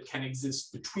properties that can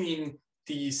exist between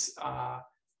these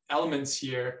elements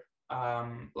here,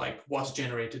 like was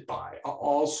generated by, are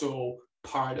also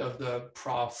part of the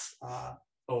prof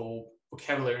O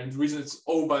vocabulary. And the reason it's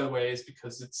O, by the way, is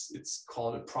because it's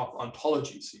called a prof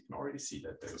ontology. So you can already see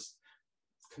that there's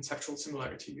conceptual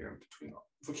similarity here between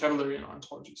vocabulary and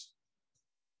ontologies.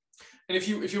 And if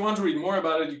you want to read more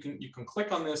about it, you can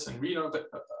click on this and read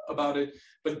about it.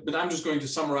 But I'm just going to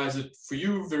summarize it for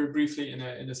you very briefly in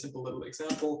a simple little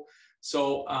example.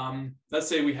 So let's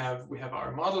say we have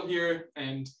our model here,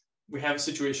 and we have a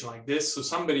situation like this. So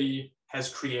somebody has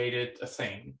created a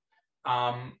thing,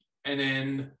 and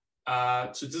then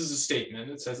so this is a statement.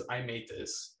 It says, I made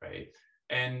this, right?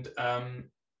 And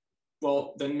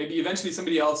well, then maybe eventually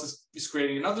somebody else is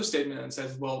creating another statement and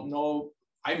says, well, no,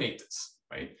 I made this,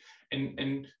 right?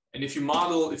 And if you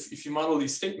model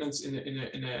these statements in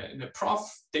a prof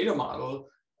data model,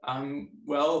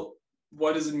 well,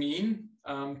 what does it mean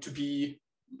to be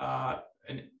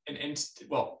an entity?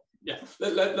 Well, yeah,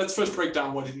 let's first break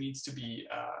down what it means to be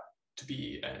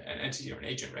an entity or an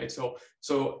agent, right?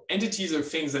 So entities are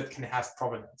things that can have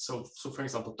provenance. So for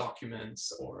example,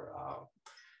 documents or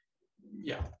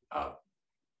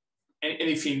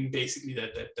anything basically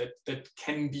that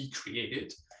can be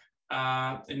created.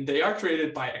 And they are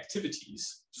created by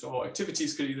activities. So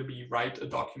activities could either be write a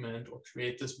document or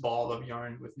create this ball of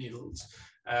yarn with needles,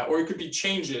 or it could be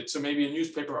change it. So maybe a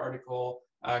newspaper article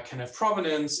can have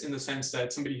provenance in the sense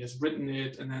that somebody has written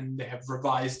it and then they have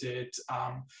revised it.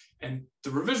 And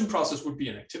the revision process would be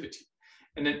an activity.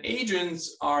 And then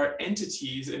agents are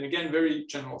entities, and again, very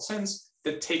general sense,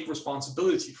 that take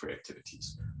responsibility for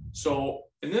activities. So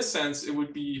in this sense, it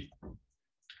would be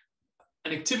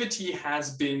an activity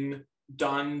has been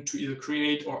done to either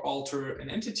create or alter an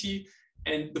entity,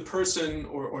 and the person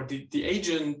or the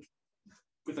agent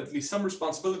with at least some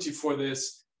responsibility for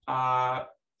this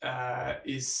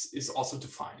is also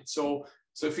defined. So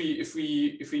if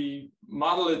we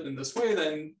model it in this way,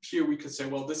 then here we could say,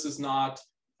 well, this is not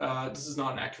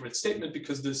an accurate statement,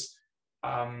 because this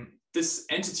this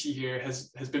entity here has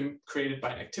been created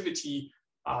by an activity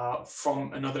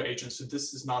from another agent. So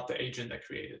this is not the agent that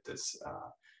created this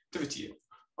activity.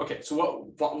 Okay,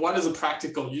 so what is a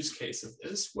practical use case of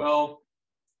this? Well,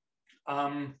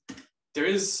 there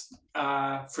is,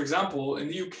 for example, in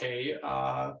the UK,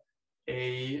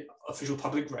 a official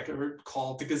public record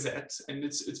called the Gazette, and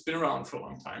it's been around for a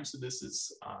long time. So this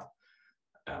is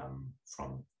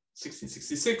from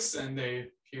 1666, and they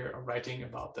here are writing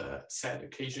about the sad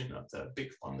occasion of the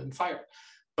big London fire.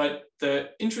 But the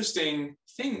interesting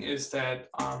thing is that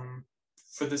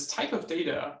for this type of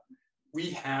data,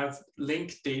 we have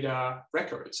linked data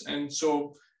records. And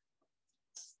so,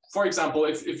 for example,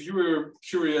 if you were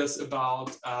curious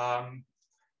about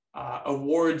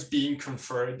awards being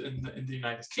conferred in the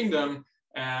United Kingdom,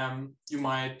 you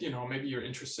might, maybe you're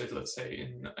interested, let's say,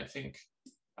 in, I think,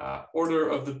 Order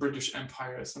of the British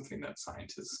Empire is something that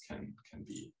scientists can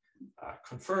be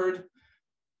conferred,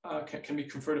 can be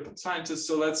conferred upon scientists.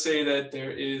 So let's say that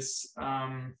there is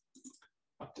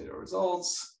update our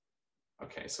results.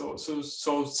 Okay, so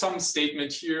some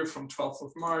statement here from 12th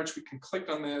of March, we can click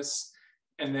on this,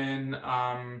 and then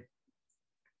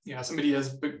yeah, somebody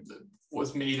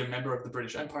was made a member of the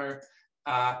British Empire.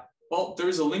 Well, there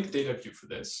is a linked data view for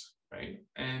this, right?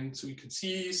 And so we can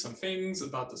see some things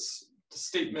about this the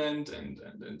statement and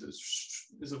this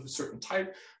is of a certain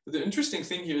type. But the interesting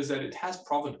thing here is that it has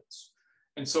provenance.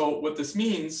 And so what this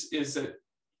means is that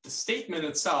the statement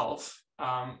itself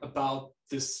about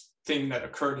this thing that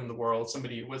occurred in the world,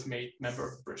 somebody was made member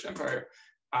of the British Empire,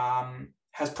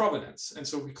 has provenance. And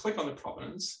so we click on the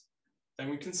provenance, then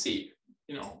we can see,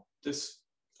 this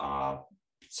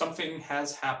something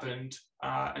has happened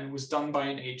and was done by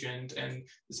an agent, and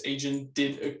this agent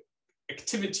did an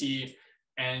activity,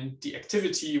 and the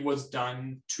activity was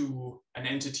done to an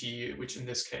entity, which in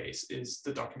this case is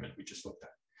the document we just looked at.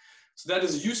 So that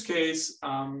is a use case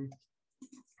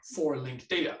for linked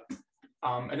data.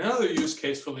 Another use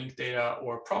case for linked data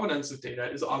or provenance of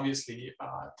data is obviously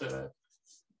the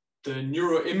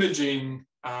neuroimaging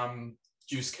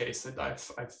use case that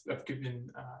I've given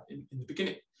in the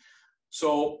beginning.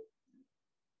 So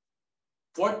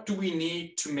what do we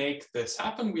need to make this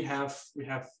happen? We have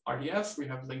RDF, we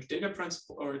have linked data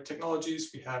principle or technologies,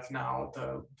 we have now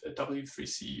the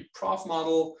W3C prof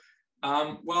model.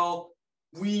 Well,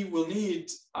 we will need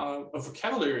a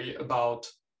vocabulary about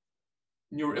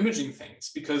neuroimaging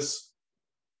things, because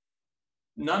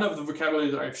none of the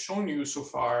vocabulary that I've shown you so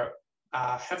far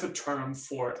have a term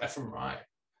for fMRI,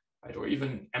 right? Or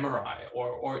even MRI,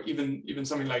 or even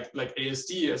something like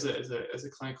ASD as a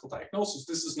clinical diagnosis.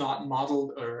 This is not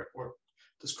modeled or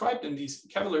described in these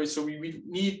vocabularies. So we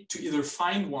need to either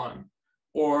find one,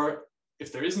 or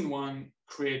if there isn't one,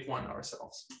 create one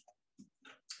ourselves.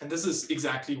 And this is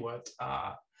exactly what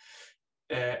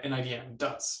NIDM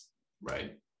does,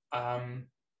 right?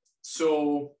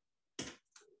 So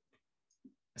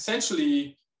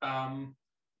essentially,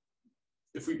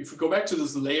 if we go back to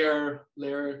this layer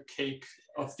cake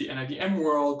of the NIDM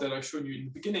world that I showed you in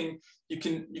the beginning, you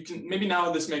can maybe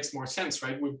now this makes more sense,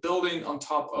 right? We're building on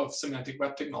top of semantic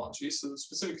web technology, so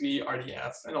specifically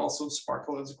RDF and also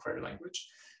Sparkle as a query language,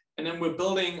 and then we're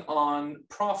building on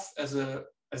prof as a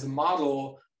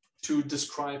model to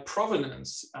describe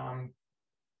provenance.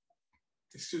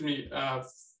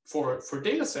 For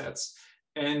data sets.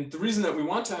 And the reason that we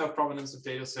want to have provenance of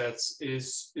data sets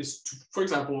is to, for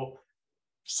example,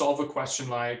 solve a question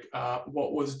like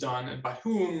what was done and by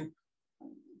whom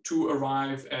to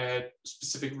arrive at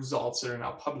specific results that are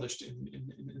now published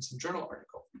in some journal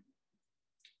article.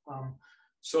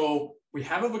 So we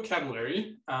have a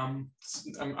vocabulary. I'm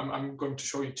going to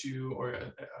show you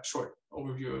a short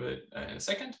overview of it in a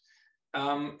second.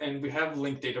 And we have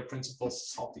linked data principles to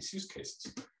solve these use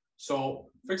cases. So,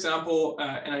 for example,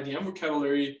 NIDM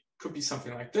vocabulary could be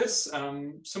something like this,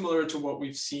 similar to what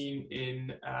we've seen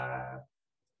in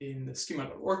the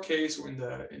schema.org case, or in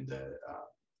the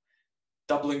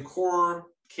Dublin core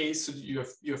case. So you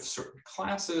have certain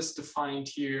classes defined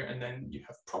here, and then you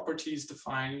have properties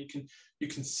defined. You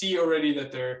can see already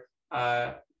that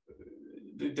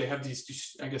they have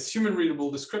these, I guess, human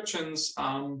readable descriptions,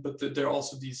 but there are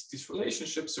also these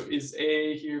relationships. So is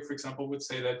A here, for example, would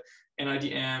say that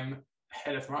NIDM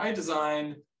head fMRI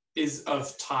design is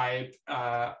of type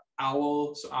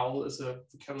OWL. So OWL is a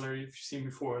vocabulary you've seen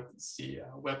before. It's the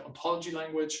web ontology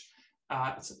language.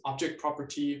 It's an object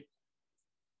property,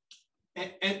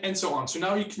 and so on. So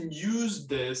now you can use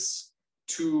this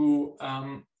to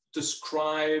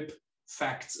describe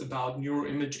facts about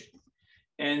neuroimaging.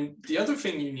 And the other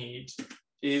thing you need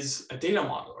is a data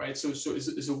model, right? So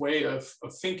is a way of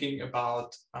thinking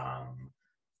about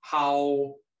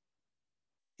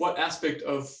what aspect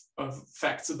of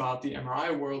facts about the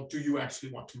MRI world do you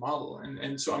actually want to model?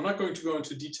 And so I'm not going to go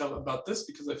into detail about this,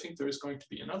 because I think there is going to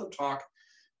be another talk.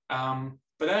 But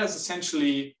that is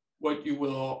essentially what you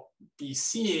will be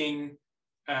seeing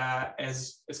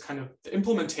as kind of the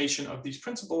implementation of these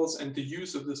principles and the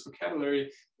use of this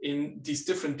vocabulary in these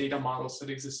different data models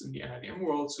that exist in the NIDM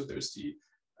world. So there's the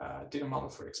data model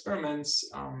for experiments,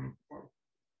 or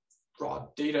raw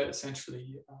data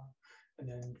essentially,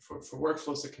 then for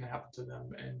workflows that can happen to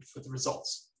them, and for the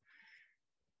results.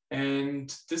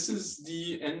 And this is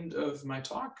the end of my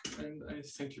talk, and I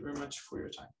thank you very much for your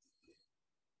time.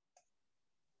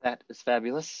 That is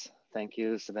fabulous. Thank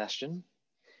you, Sebastian.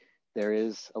 There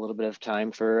is a little bit of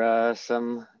time for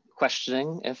some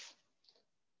questioning if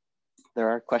there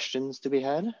are questions to be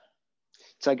had.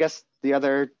 So I guess the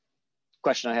other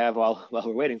question I have while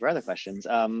we're waiting for other questions.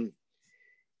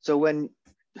 So when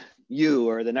you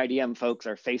or the NIDM folks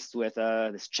are faced with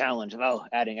this challenge of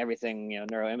adding everything,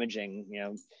 neuroimaging,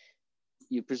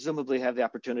 you presumably have the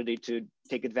opportunity to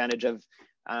take advantage of,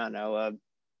 I don't know,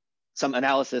 some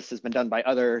analysis has been done by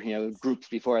other groups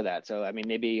before that. So I mean,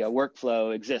 maybe a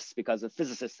workflow exists because of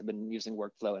physicists have been using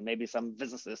workflow, and maybe some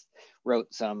physicist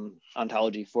wrote some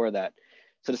ontology for that.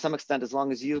 So to some extent, as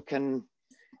long as you can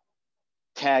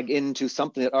tag into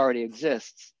something that already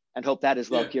exists and hope that is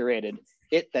well curated,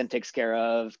 it then takes care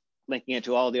of linking it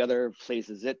to all the other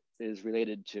places it is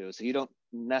related to. So you don't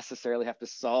necessarily have to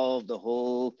solve the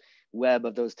whole web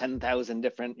of those 10,000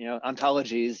 different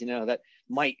ontologies that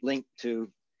might link to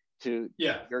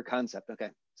your concept. Okay,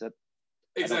 so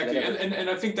exactly, and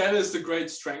I think that is the great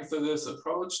strength of this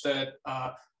approach, that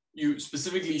you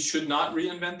specifically should not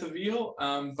reinvent the wheel,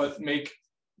 but make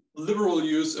liberal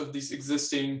use of these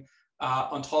existing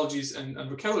ontologies and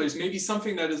vocabularies. Maybe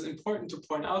something that is important to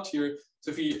point out here,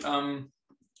 Sophie,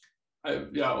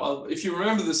 if you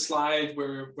remember the slide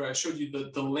where I showed you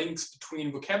the links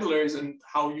between vocabularies and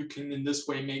how you can in this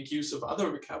way make use of other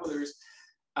vocabularies.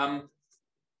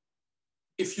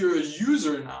 If you're a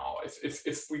user now,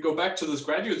 if we go back to this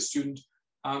graduate student,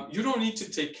 you don't need to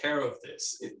take care of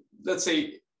this. Let's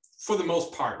say, for the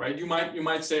most part, right? You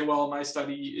might say, well, my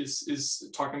study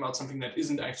is talking about something that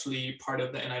isn't actually part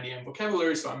of the NIDM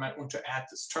vocabulary, so I might want to add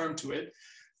this term to it.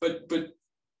 But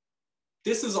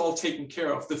this is all taken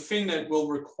care of. The thing that will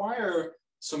require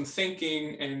some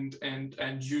thinking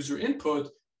and user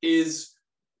input is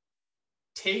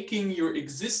taking your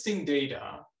existing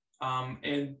data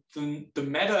and the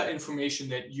meta information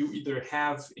that you either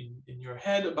have in your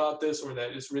head about this, or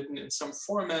that is written in some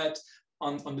format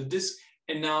on the disk,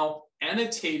 and now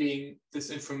annotating this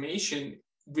information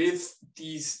with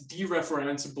these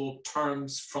dereferenceable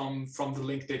terms from the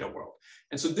linked data world.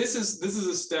 And so this is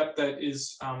a step that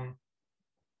is,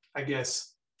 I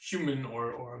guess, human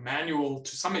or manual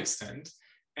to some extent,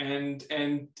 and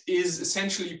is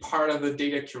essentially part of the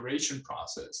data curation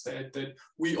process that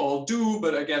we all do,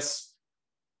 but I guess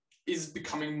is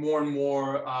becoming more and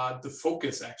more the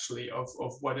focus actually of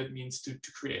what it means to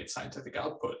create scientific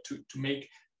output, to make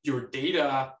your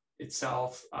data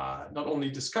itself not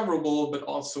only discoverable, but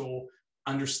also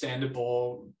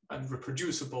understandable and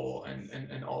reproducible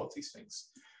and all of these things.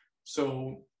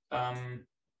 So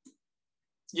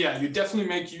yeah, you definitely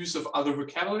make use of other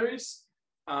vocabularies,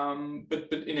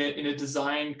 but in a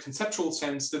design conceptual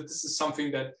sense, that this is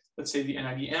something that, let's say, the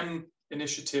NIDM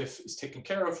initiative is taking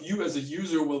care of. You as a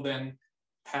user will then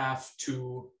have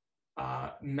to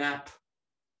map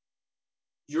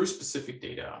your specific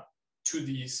data to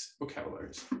these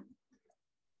vocabularies.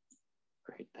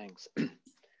 Great, thanks.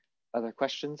 Other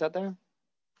questions out there?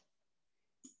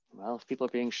 Well, if people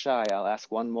are being shy, I'll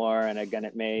ask one more, and again,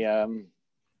 it may, I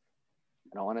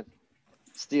don't want to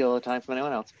steal the time from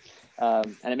anyone else.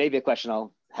 And it may be a question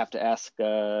I'll have to ask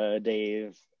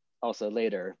Dave also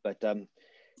later, but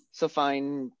so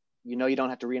fine, you don't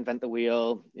have to reinvent the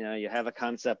wheel. You have a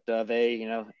concept of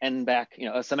a, n-back,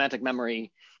 a semantic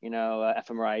memory,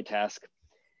 fMRI task.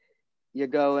 You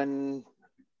go and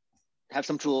have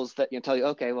some tools that tell you,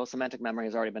 okay, well, semantic memory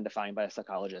has already been defined by a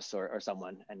psychologist or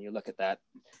someone, and you look at that.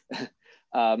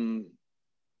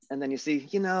 And then you see,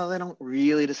 they don't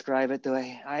really describe it the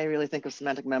way I really think of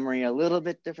semantic memory, a little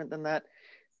bit different than that.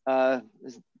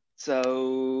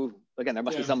 So again, there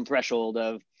must be some threshold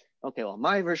of, okay, well,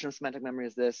 my version of semantic memory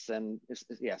is this, and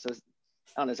yeah. So I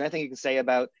don't know, is there anything you can say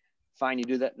about, fine, you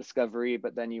do that discovery,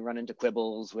 but then you run into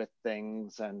quibbles with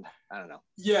things, and I don't know.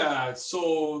 Yeah,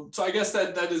 so I guess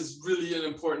that is really an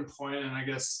important point, and I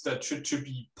guess that should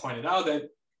be pointed out, that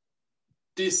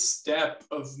this step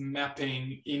of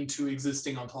mapping into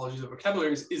existing ontologies of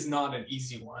vocabularies is not an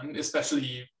easy one,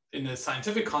 especially in a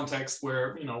scientific context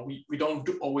where we don't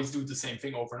always do the same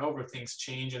thing over and over. Things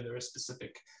change and there are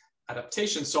specific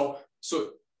adaptations. So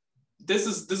this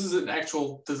is an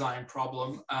actual design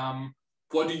problem.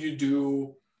 What do you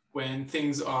do when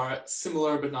things are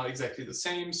similar but not exactly the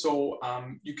same? So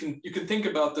you can think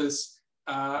about this.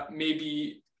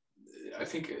 Maybe I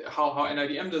think how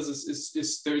NIDM does this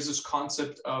is there's this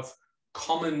concept of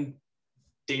common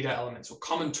data elements or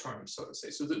common terms, so to say.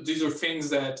 So these are things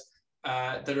that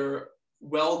are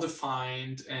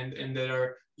well-defined and that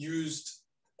are used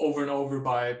over and over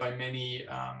by many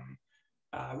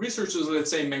researchers.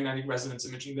 Let's say magnetic resonance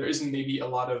imaging, there isn't maybe a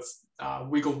lot of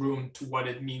wiggle room to what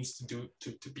it means to do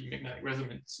to be magnetic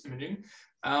resonance imaging.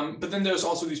 But then there's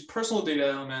also these personal data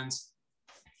elements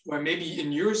where maybe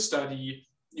in your study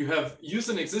you have used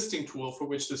an existing tool for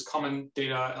which this common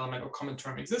data element or common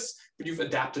term exists, but you've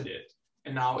adapted it,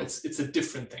 and now it's a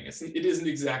different thing. It isn't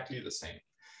exactly the same.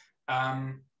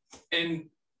 And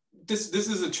this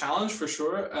is a challenge for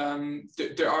sure.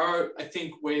 There are, I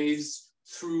think, ways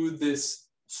through this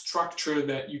structure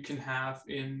that you can have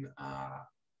in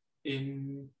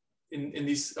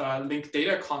these linked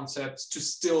data concepts to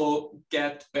still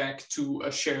get back to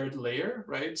a shared layer,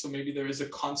 right? So maybe there is a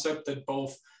concept that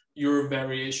both your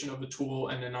variation of a tool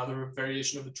and another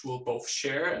variation of a tool both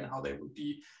share, and how they would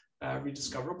be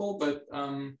rediscoverable. But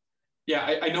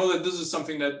yeah, I know that this is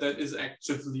something that is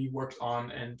actively worked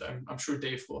on, and I'm sure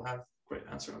Dave will have a great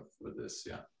answer with this.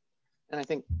 Yeah. And I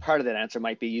think part of that answer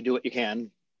might be you do what you can,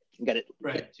 get it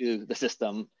to the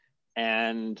system,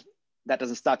 and that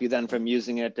doesn't stop you then from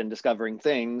using it and discovering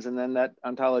things. And then that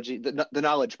ontology, the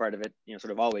knowledge part of it,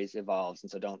 sort of always evolves.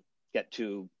 And so don't get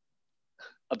too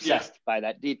obsessed by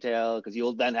that detail, because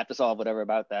you'll then have to solve whatever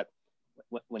about that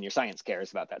when your science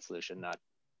cares about that solution, not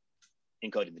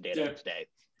encoding the data today.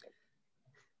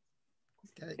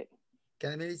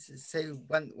 Can I maybe say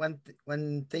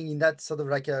one thing in that sort of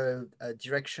like a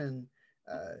direction?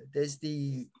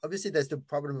 Obviously there's the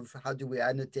problem of how do we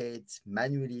annotate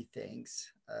manually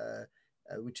things,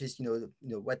 which is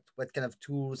what kind of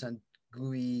tools and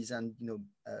GUIs and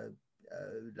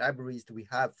libraries do we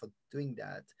have for doing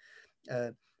that?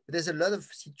 But there's a lot of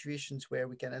situations where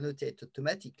we can annotate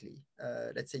automatically.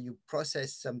 Let's say you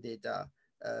process some data,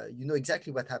 you know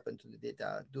exactly what happened to the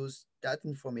data. That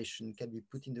information can be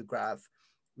put in the graph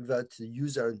without the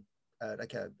user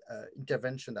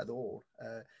intervention at all.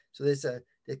 So there's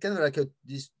kind of like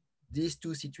these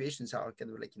two situations are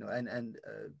kind of like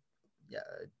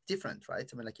different, right?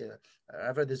 I mean,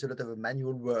 either there's a lot of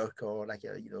manual work, or like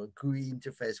a GUI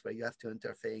interface where you have to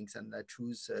enter things and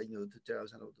choose the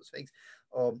terms and all those things,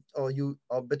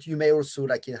 but you may also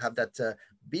have that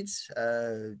bits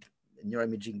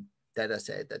neuroimaging data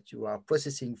set that you are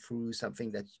processing through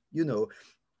something that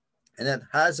and that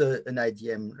has an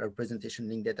IDM representation,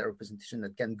 linked data representation,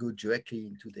 that can go directly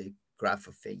into the graph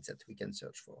of things that we can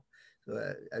search for.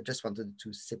 So I just wanted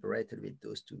to separate a little bit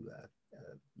those two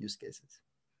use cases.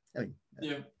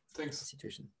 Thanks.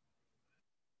 Situation.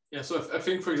 Yeah, so I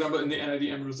think, for example, in the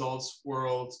NIDM results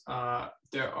world,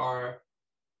 there are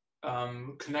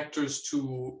connectors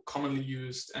to commonly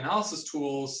used analysis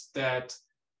tools that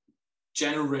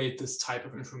generate this type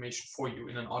of information for you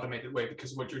in an automated way,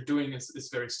 because what you're doing is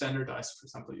very standardized. For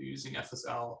example, you're using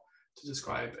FSL to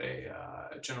describe a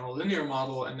general linear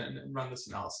model and then run this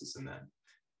analysis, and then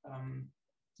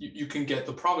you can get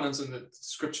the provenance and the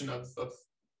description of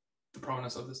the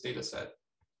provenance of this data set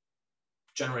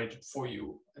generated for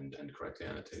you and correctly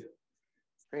annotated.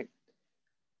 Great.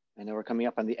 I know we're coming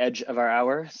up on the edge of our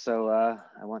hour, so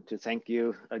I want to thank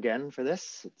you again for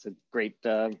this. It's a great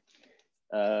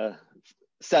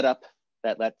setup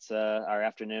that lets our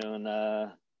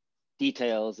afternoon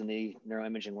details in the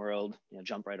neuroimaging world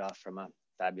jump right off from a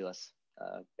fabulous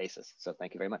basis. So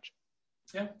thank you very much.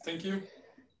 Yeah, thank you.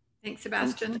 Thanks,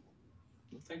 Sebastian.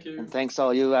 Thank you. And thanks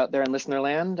all you out there in listener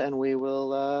land, and we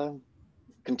will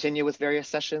continue with various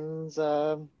sessions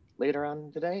later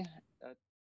on today